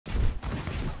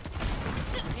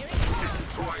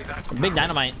Big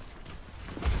dynamite.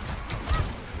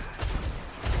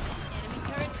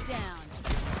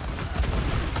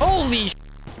 Holy sh!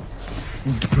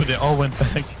 They all went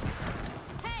back.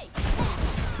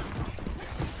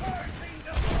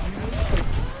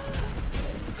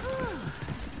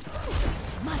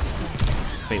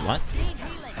 Wait, what?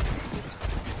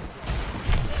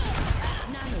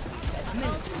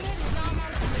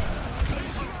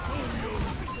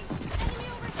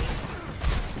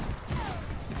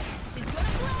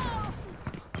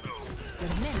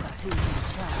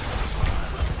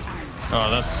 Oh,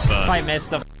 that's I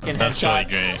missed the fucking that's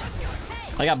headshot. really great.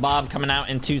 I got Bob coming out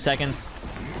in 2 seconds.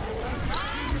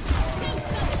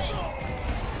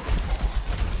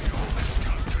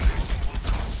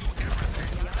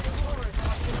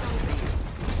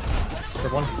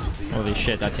 One. Holy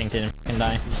shit, that tank didn't fucking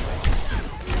die.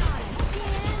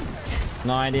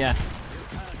 No idea.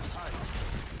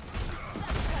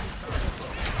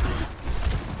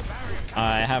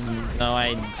 I have no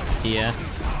idea.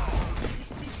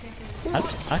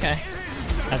 That's okay.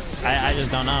 That's I just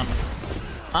don't know.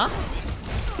 Huh?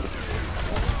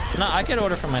 No, I could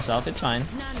order for myself. It's fine.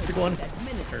 Big one.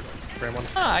 Graham one.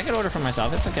 Oh, I could order for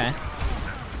myself. It's okay.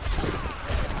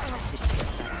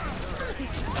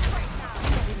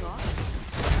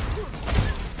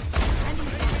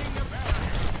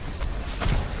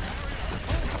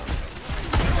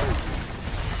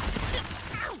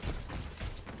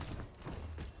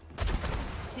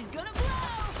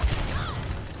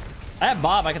 I have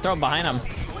Bob. I can throw him behind him.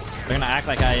 They're gonna act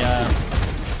like I,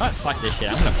 oh, fuck this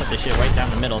shit. I'm gonna put this shit right down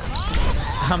the middle.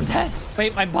 I'm dead.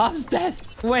 Wait, my Bob's dead.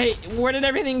 Wait, where did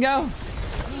everything go?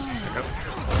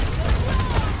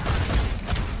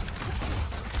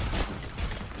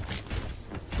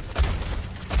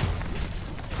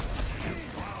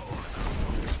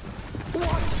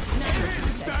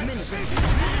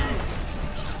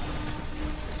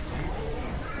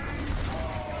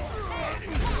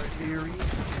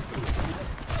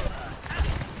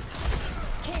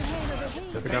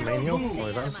 Did we got main heal?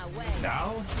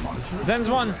 Zen's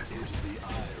one.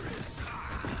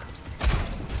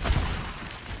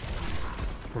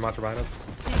 Ramatcha behind us.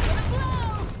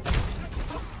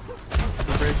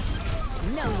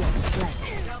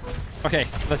 Okay,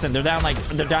 listen, they're down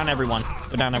everyone.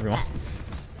 They're down everyone.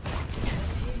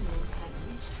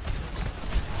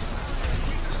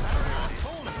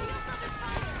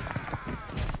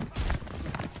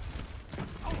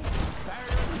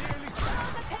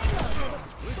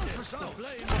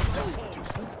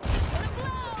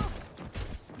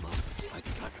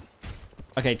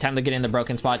 Okay, time to get in the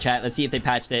broken spot, chat. Let's see if they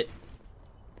patched it.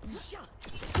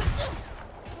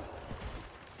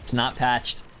 It's not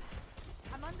patched.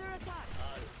 I'm under attack.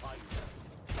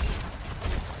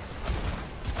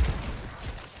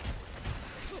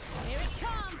 Here it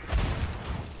comes.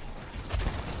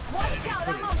 Watch out,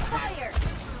 I'm on fire.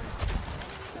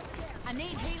 I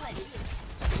need healing.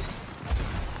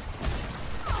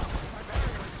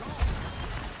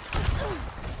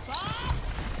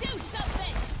 Do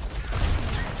something.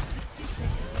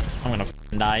 I'm gonna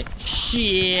f***ing die.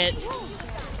 Shit.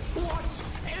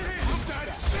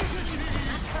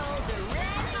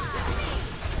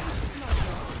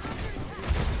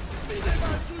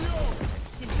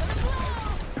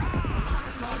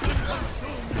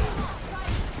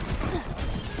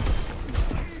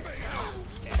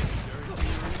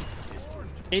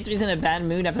 Jay3's in a bad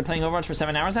mood after playing Overwatch for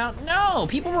 7 hours now? No!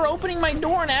 People were opening my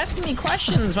door and asking me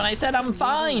questions when I said I'm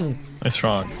fine. Nice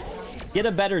rock. Get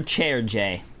a better chair,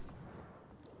 Jay.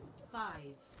 5,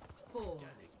 4,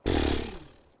 3,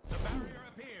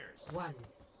 1.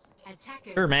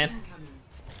 Attackers Sure, man. incoming.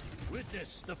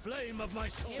 Witness the flame of my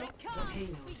soul. Here it comes.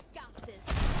 We got this.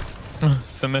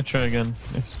 Symmetra again.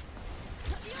 Yes.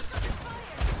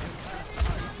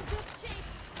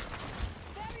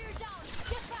 Barrier down.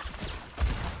 Get back.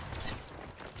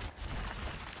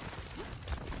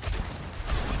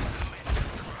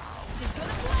 She's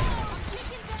gonna blow.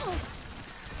 Taking down.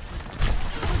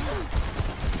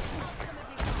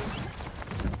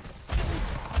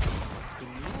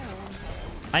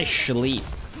 I sleep.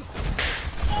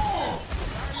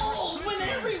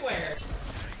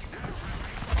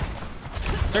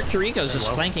 Their Kiriko's just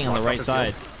flanking on the right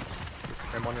side.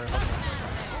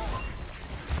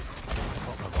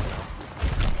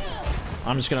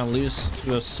 I'm just gonna lose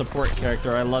to a support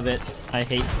character. I love it. I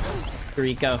hate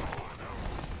Kiriko.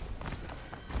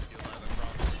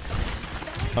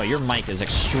 Oh, your mic is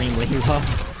extremely low.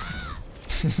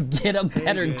 Get a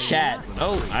better chat.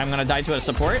 Oh, I'm gonna die to a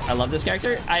support. I love this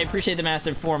character. I appreciate the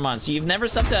massive 4 months. You've never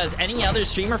subbed to us any other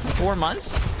streamer for 4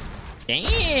 months?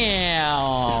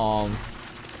 Damn.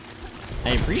 I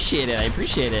appreciate it. I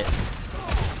appreciate it.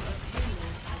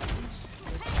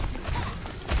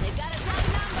 They've got us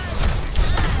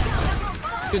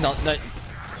outnumbered. Dude,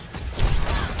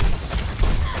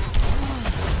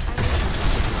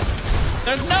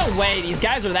 there's no way these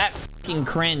guys are that fucking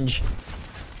cringe.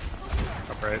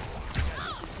 Upright.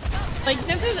 Like,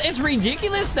 it's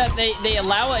ridiculous that they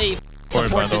allow a By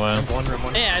support the way.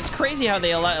 One. Yeah, it's crazy how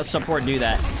they allow a support do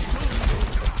that.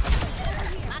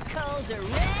 My coals are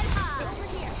red hot. Over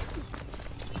here.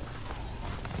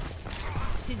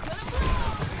 She's gonna blow.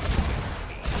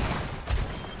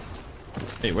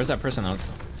 Wait, where's that person out?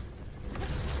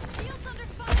 Shields under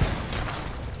fire.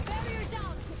 Barrier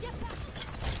down. Get back.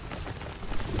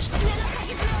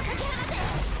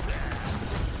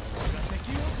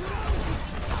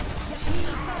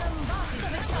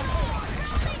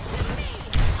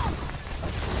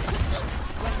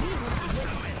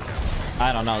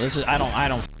 I don't know. This is I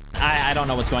don't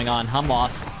know what's going on. I'm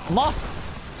lost. I'm lost.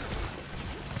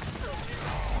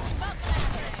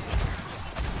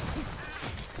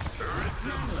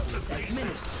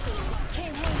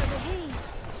 Can't handle the heat.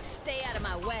 Stay out of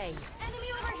my way.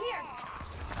 Enemy over here.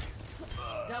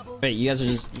 Wait, you guys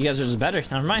are just better.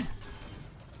 Never mind.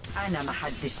 أنا ما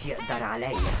حدش يقدر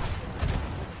علي.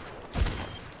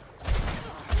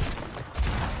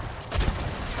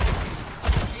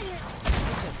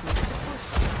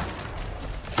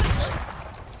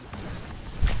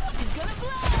 She's gonna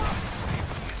blow.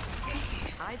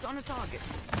 Eyes on a target.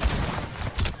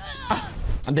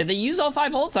 Did they use all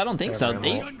 5 ults? I don't think so. Yeah,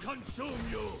 They, And consume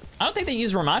you. I don't think they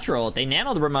used Ramatra ult. They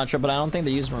nanoed the Ramatra, but I don't think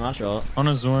they used Ramatra ult. On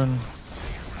a Zorn.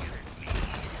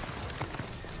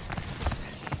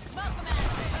 Smoke 'em out.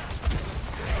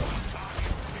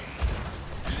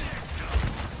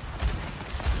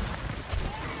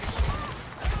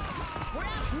 We're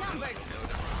outnumbered.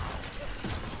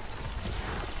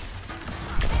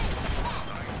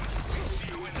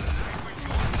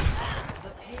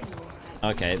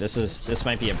 Okay, this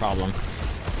might be a problem.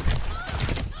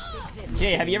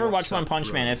 Jay, have you ever watched One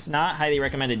Punch Man? If not, highly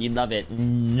recommended. You'd love it.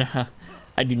 No,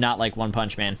 I do not like One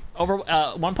Punch Man.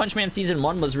 One Punch Man season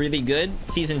 1 was really good.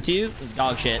 Season 2,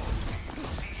 dog shit.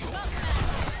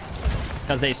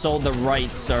 Because they sold the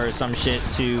rights or some shit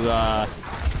to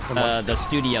the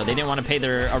studio. They didn't want to pay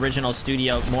their original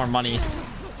studio more money.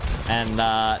 And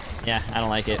yeah, I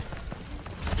don't like it.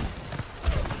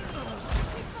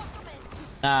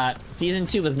 Season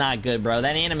 2 was not good, bro.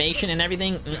 That animation and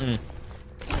everything,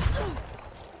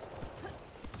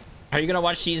 Are you gonna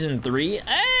watch season 3?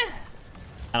 I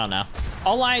don't know.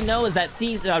 All I know is that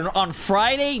season on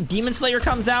Friday, Demon Slayer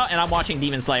comes out, and I'm watching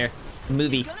Demon Slayer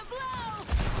movie. Gonna blow.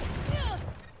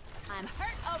 I'm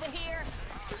hurt over here.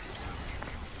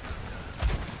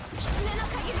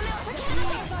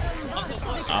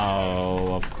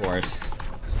 Oh, of course.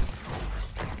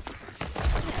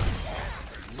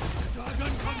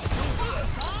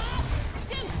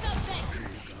 Do something.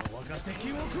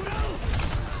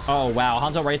 Oh, wow.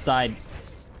 Hanzo right side.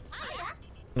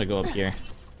 I'm gonna go up here.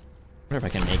 I wonder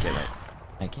if I can make it right.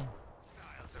 I can.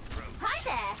 Hi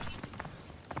there.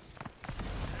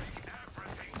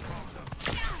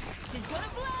 She's gonna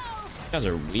blow. You guys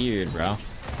are weird, bro.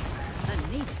 I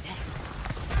needed that.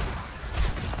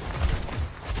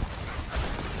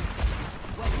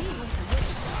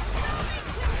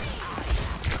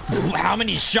 How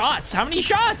many shots? How many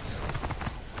shots?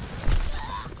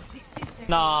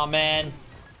 Nah, man.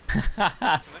 Smoke 'em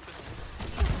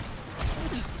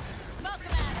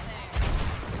out of there.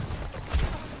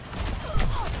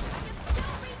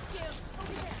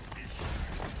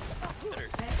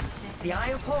 The Eye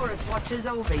of Horus watches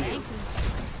over you.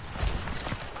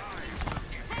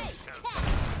 Hey,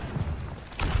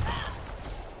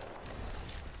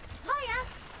 hiya.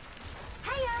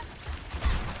 Hiya.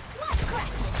 What's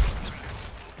crack?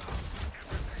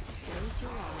 Close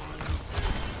your eyes.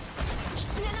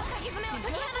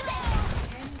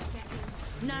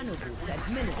 Nano boost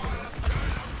administered.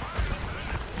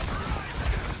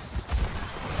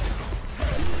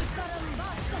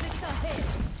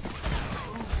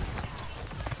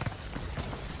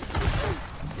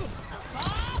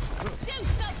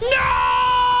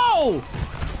 No!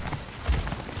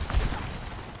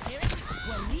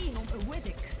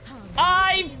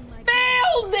 I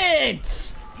failed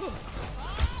it!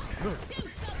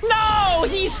 No!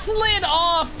 He slid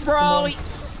off, bro!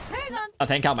 Oh,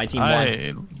 thank God my team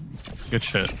won. Good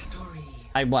shit.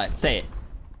 I what? Say it.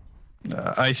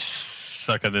 I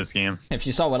suck at this game. If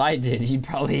you saw what I did, you'd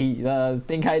probably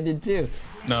think I did too.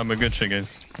 No, but good shit,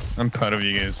 guys. I'm proud of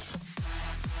you guys.